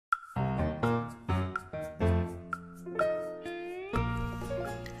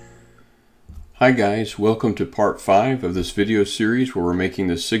Hi guys, welcome to part 5 of this video series where we're making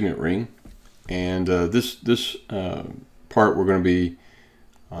this signet ring. And this part we're going to be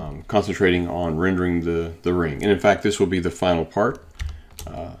concentrating on rendering the ring. And in fact this will be the final part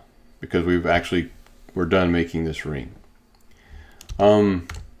because we're done making this ring. So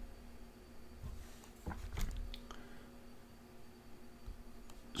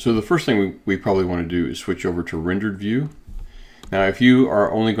the first thing we probably want to do is switch over to rendered view. Now if you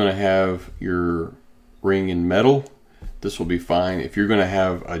are only going to have your ring in metal, this will be fine. If you're going to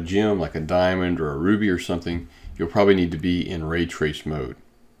have a gem like a diamond or a ruby or something, you'll probably need to be in ray trace mode.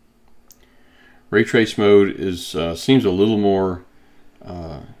 Ray trace mode is seems a little more,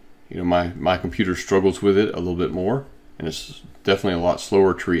 my computer struggles with it a little bit more, and it's definitely a lot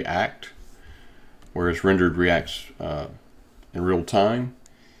slower to react, whereas rendered reacts in real time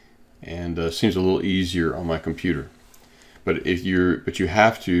and seems a little easier on my computer. But you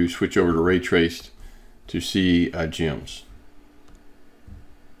have to switch over to ray traced to see gems.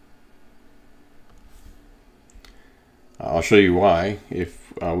 I'll show you why.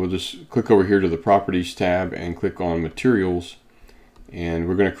 If we'll just click over here to the Properties tab and click on Materials, and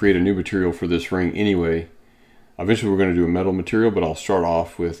we're going to create a new material for this ring anyway. Eventually we're going to do a metal material, but I'll start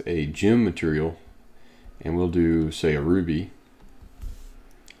off with a gem material, and we'll do, say, a ruby.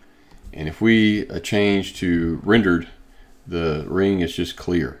 And if we change to rendered, the ring is just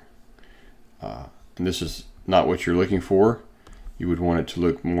clear. And this is not what you're looking for. You would want it to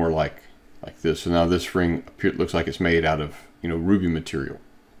look more like this. So now this ring looks like it's made out of ruby material.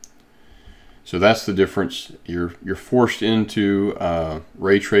 So that's the difference. You're forced into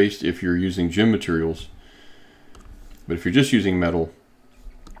ray traced if you're using gem materials, but if you're just using metal,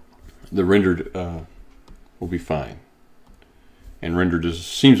 the rendered will be fine. And rendered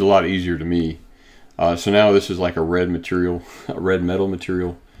seems a lot easier to me. So now this is like a red material, a red metal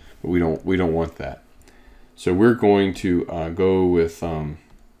material, but we don't want that. So we're going to go with,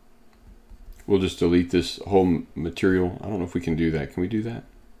 we'll just delete this whole material. I don't know if we can do that. Can we do that?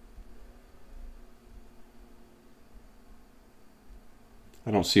 I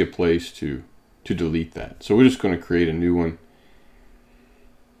don't see a place to delete that. So we're just going to create a new one.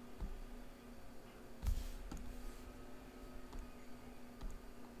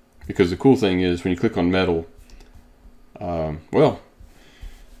 Because the cool thing is when you click on metal, well,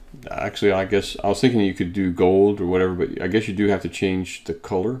 actually I guess I was thinking you could do gold or whatever, but I guess you do have to change the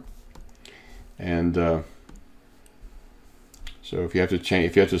color. And so if you have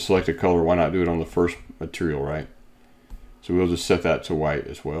to select a color, why not do it on the first material, right? So we'll just set that to white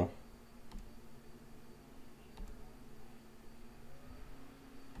as well.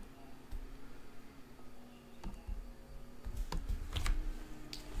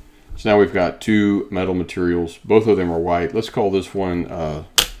 So now we've got two metal materials. Both of them are white. Let's call this one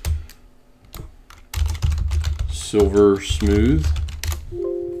silver smooth.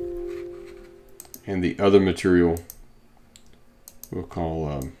 And the other material we'll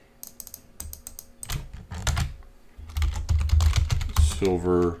call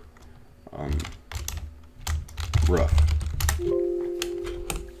silver rough.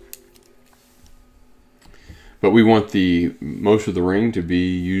 But we want most of the ring to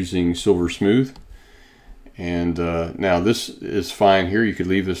be using silver smooth. And now this is fine here. You could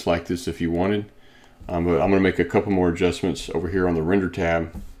leave this like this if you wanted. But I'm going to make a couple more adjustments over here on the render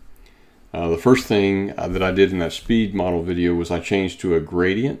tab. The first thing that I did in that speed model video was I changed to a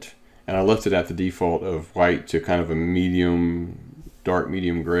gradient. And I left it at the default of white to kind of a medium, dark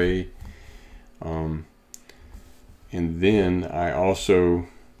medium gray. And then I also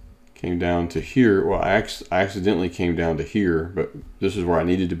came down to here. Well, I accidentally came down to here, but this is where I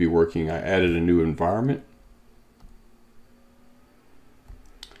needed to be working. I added a new environment,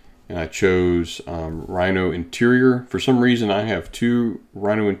 and I chose Rhino interior. For some reason, I have 2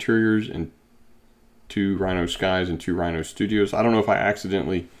 Rhino interiors and 2 Rhino skies and 2 Rhino studios. I don't know if I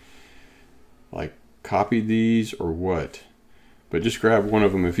accidentally copied these or what, but just grab one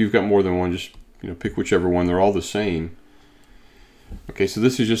of them. If you've got more than one, just pick whichever one. They're all the same. Okay, so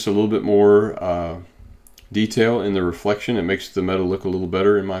this is just a little bit more detail in the reflection. It makes the metal look a little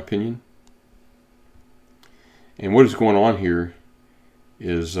better, in my opinion. And what is going on here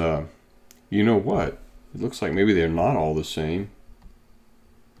is, you know what? It looks like maybe they're not all the same.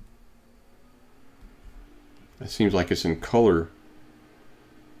 It seems like it's in color.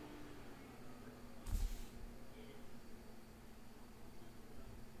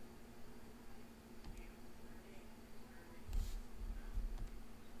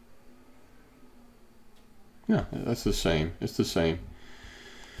 Yeah, that's the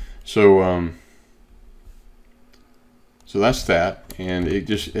So that's that, and it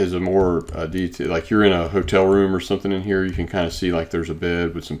just is a more detail, like you're in a hotel room or something in here, you can kind of see like there's a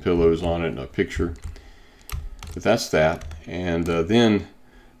bed with some pillows on it and a picture. But that's that. And then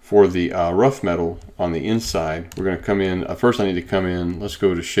for the rough metal on the inside, we're going to come in, first I need to come in, let's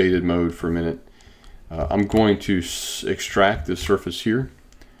go to shaded mode for a minute. I'm going to extract this surface here.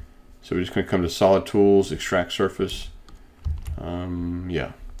 So we're just going to come to solid tools, extract surface.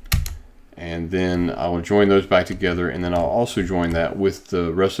 Yeah. And then I will join those back together, and then I'll also join that with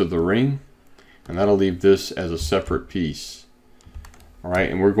the rest of the ring, and that'll leave this as a separate piece. All right,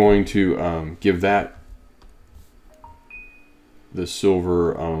 and we're going to give that the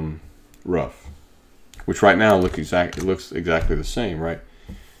silver rough, which right now looks exactly the same, right?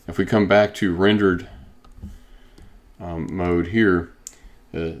 If we come back to rendered mode here,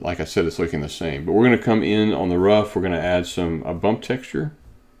 like I said, it's looking the same. But we're going to come in on the rough. We're going to add a bump texture.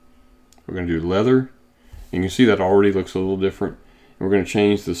 We're going to do leather. You can see that already looks a little different. And we're going to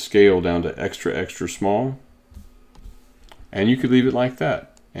change the scale down to extra small. And you could leave it like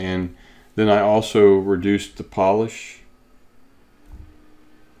that. And then I also reduced the polish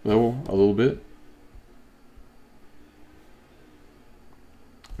level a little bit.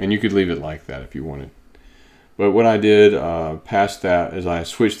 And you could leave it like that if you wanted. But what I did past that is I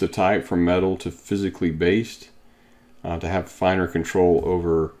switched the type from metal to physically based to have finer control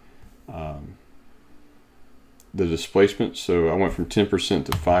over the displacement. So I went from 10%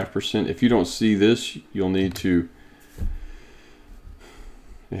 to 5%. If you don't see this, you'll need to,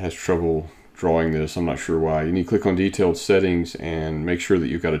 it has trouble drawing this, I'm not sure why. You need to click on detailed settings and make sure that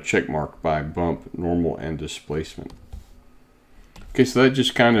you've got a check mark by bump, normal, and displacement. Okay, so that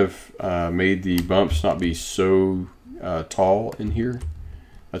just kind of made the bumps not be so tall in here.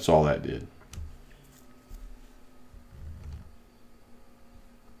 That's all that did.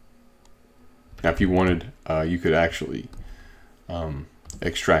 Now if you wanted, you could actually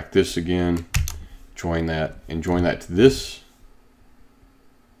extract this again, join that, and join that to this.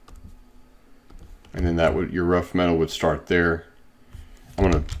 And then that would, your rough metal would start there.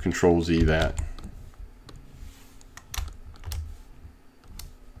 I'm going to Control Z that.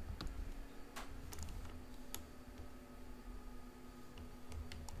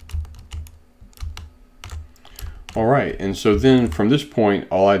 All right, and so then from this point,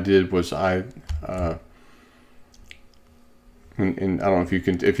 all I did was and I don't know if you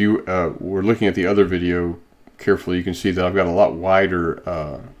can, if you were looking at the other video carefully, you can see that I've got a lot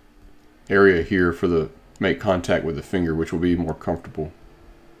wider area here for the make contact with the finger, which will be more comfortable.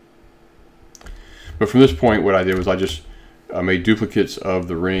 But from this point, what I did was I just made duplicates of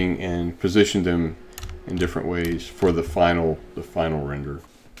the ring and positioned them in different ways for the final render.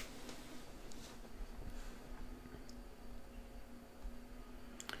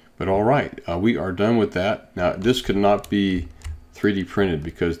 But all right, we are done with that. Now this could not be 3D printed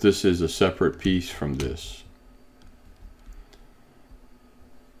because this is a separate piece from this.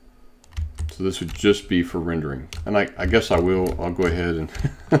 So this would just be for rendering. And I guess I'll go ahead and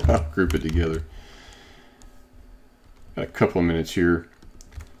I'll group it together. Got a couple of minutes here.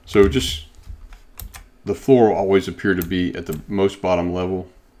 So just, the floor will always appear to be at the most bottom level.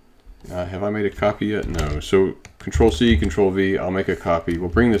 Have I made a copy yet? No. So Control C, Control V, I'll make a copy. We'll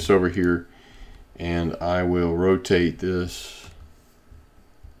bring this over here and I will rotate this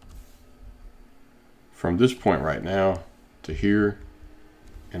from this point right now to here,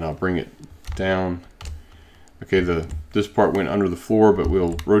 and I'll bring it down. Okay, this part went under the floor, but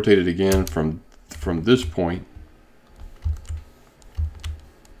we'll rotate it again from this point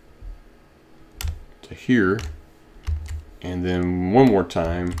to here, and then one more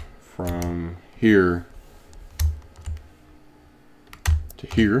time from here to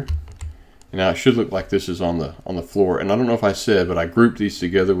here. And now it should look like this is on the floor. And I don't know if I said, but I grouped these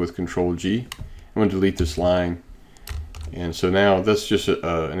together with Control G. I'm going to delete this line. And so now that's just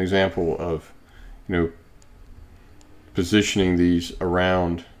an example of, you know, positioning these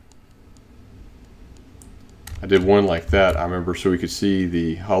around. I did one like that, I remember, so we could see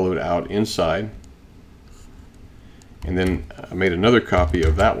the hollowed out inside. And then I made another copy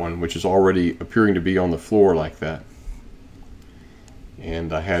of that one, which is already appearing to be on the floor like that.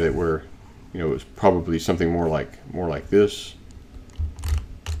 And I had it where, you know, it was probably something more like this.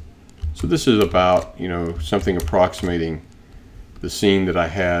 So this is about, you know, something approximating the scene that I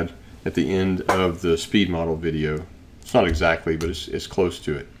had at the end of the speed model video. It's not exactly, but it's close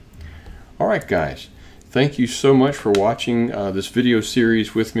to it. All right, guys. Thank you so much for watching this video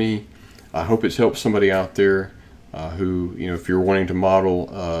series with me. I hope it's helped somebody out there who, you know, if you're wanting to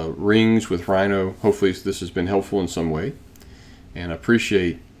model rings with Rhino, hopefully this has been helpful in some way. And I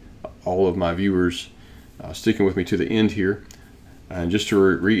appreciate all of my viewers sticking with me to the end here. And just to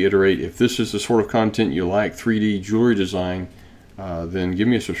reiterate, if this is the sort of content you like, 3D jewelry design, then give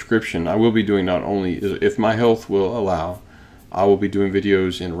me a subscription. I will be doing, not only, if my health will allow, I will be doing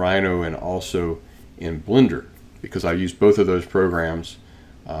videos in Rhino and also in Blender, because I've used both of those programs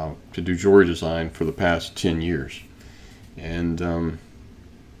to do jewelry design for the past 10 years. And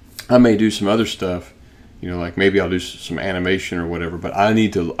I may do some other stuff, you know, like maybe I'll do some animation or whatever, but I'll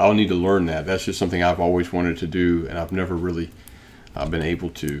need to learn that. That's just something I've always wanted to do, and I've never really been able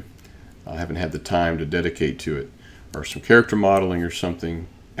to. I haven't had the time to dedicate to it. Or some character modeling or something,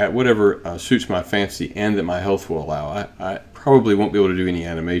 at whatever suits my fancy and that my health will allow. I probably won't be able to do any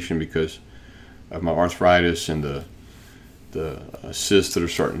animation because of my arthritis, and the cysts that are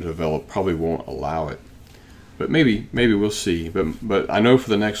starting to develop probably won't allow it. But maybe we'll see. But I know for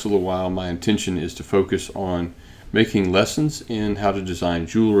the next little while my intention is to focus on making lessons in how to design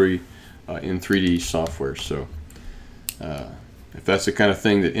jewelry in 3D software. So if that's the kind of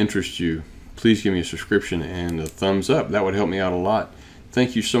thing that interests you, please give me a subscription and a thumbs up. That would help me out a lot.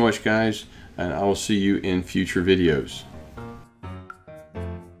 Thank you so much, guys, and I will see you in future videos.